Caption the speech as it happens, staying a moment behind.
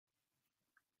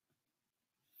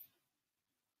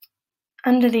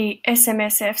Under the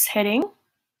SMSF's heading,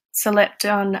 select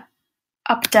on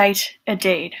Update a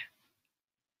Deed.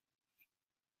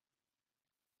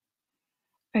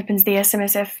 Opens the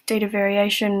SMSF Deed of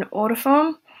Variation order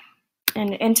form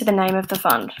and enter the name of the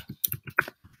fund.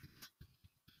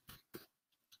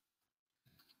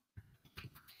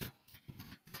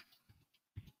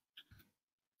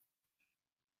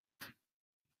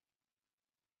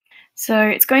 So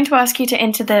it's going to ask you to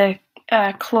enter the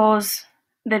clause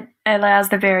that allows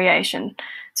the variation.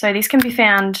 So this can be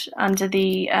found under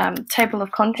the table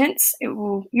of contents. It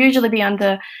will usually be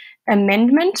under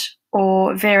amendment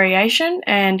or variation,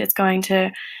 and it's going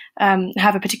to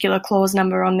have a particular clause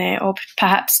number on there, or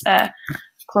perhaps a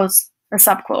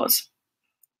subclause.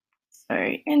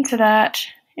 So enter that,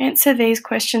 answer these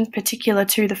questions particular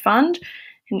to the fund,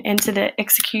 and enter the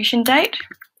execution date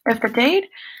of the deed.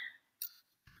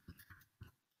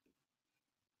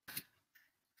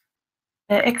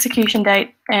 The execution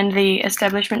date and the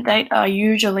establishment date are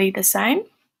usually the same.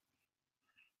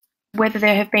 Whether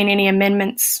there have been any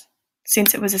amendments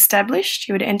since it was established,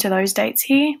 you would enter those dates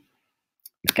here,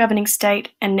 governing state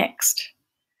and next.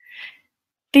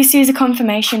 This is a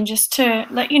confirmation just to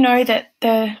let you know that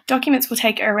the documents will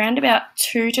take around about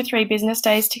 2 to 3 business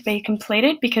days to be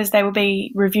completed because they will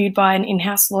be reviewed by an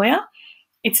in-house lawyer.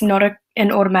 It's not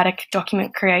an automatic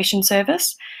document creation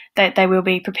service. That they will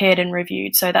be prepared and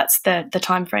reviewed. So that's the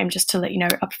time frame, just to let you know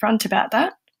up front about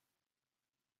that.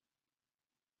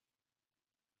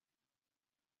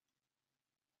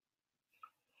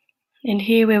 And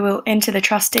here we will enter the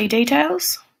trustee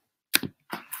details.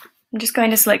 I'm just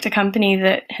going to select a company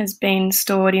that has been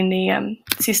stored in the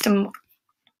system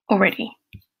already.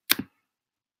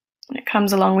 And it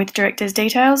comes along with directors'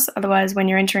 details. Otherwise, when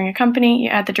you're entering a company, you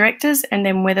add the directors and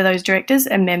then whether those directors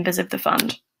are members of the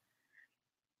fund.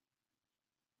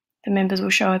 The members will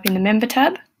show up in the member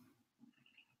tab.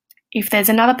 If there's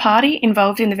another party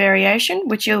involved in the variation,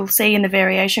 which you'll see in the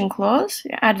variation clause,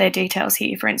 add their details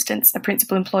here, for instance, a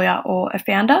principal employer or a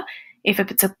founder, if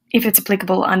it's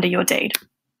applicable under your deed.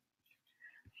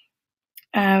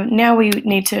 Now we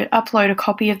need to upload a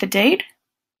copy of the deed.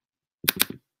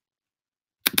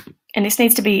 And this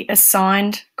needs to be a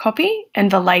signed copy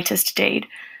and the latest deed.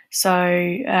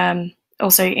 So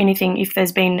also anything, if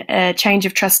there's been a change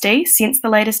of trustee since the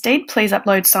latest deed, please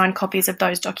upload signed copies of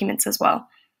those documents as well.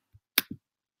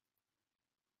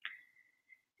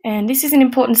 And this is an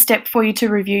important step for you to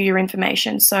review your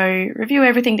information. So review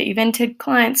everything that you've entered,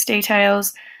 clients'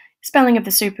 details, spelling of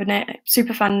the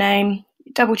super fund name,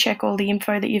 double check all the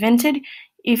info that you've entered.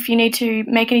 If you need to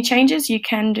make any changes, you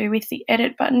can do with the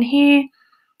edit button here,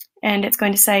 and it's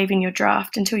going to save in your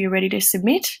draft until you're ready to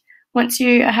submit. Once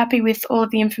you are happy with all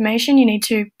of the information, you need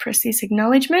to press this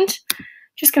acknowledgement,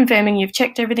 just confirming you've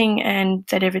checked everything and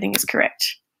that everything is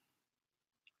correct.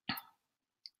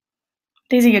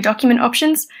 These are your document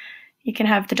options. You can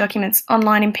have the documents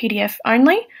online in PDF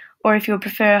only, or if you would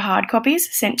prefer hard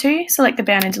copies sent to you, select the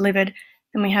bound and delivered,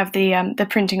 and we have the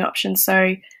printing option.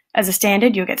 So as a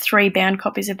standard, you'll get 3 bound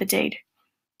copies of the deed.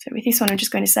 So with this one, I'm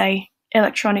just going to say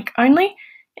electronic only.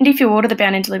 And if you order the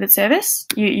bound and delivered service,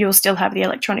 you'll still have the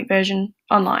electronic version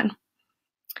online.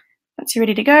 Once you're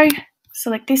ready to go,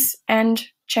 select this and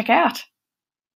check out.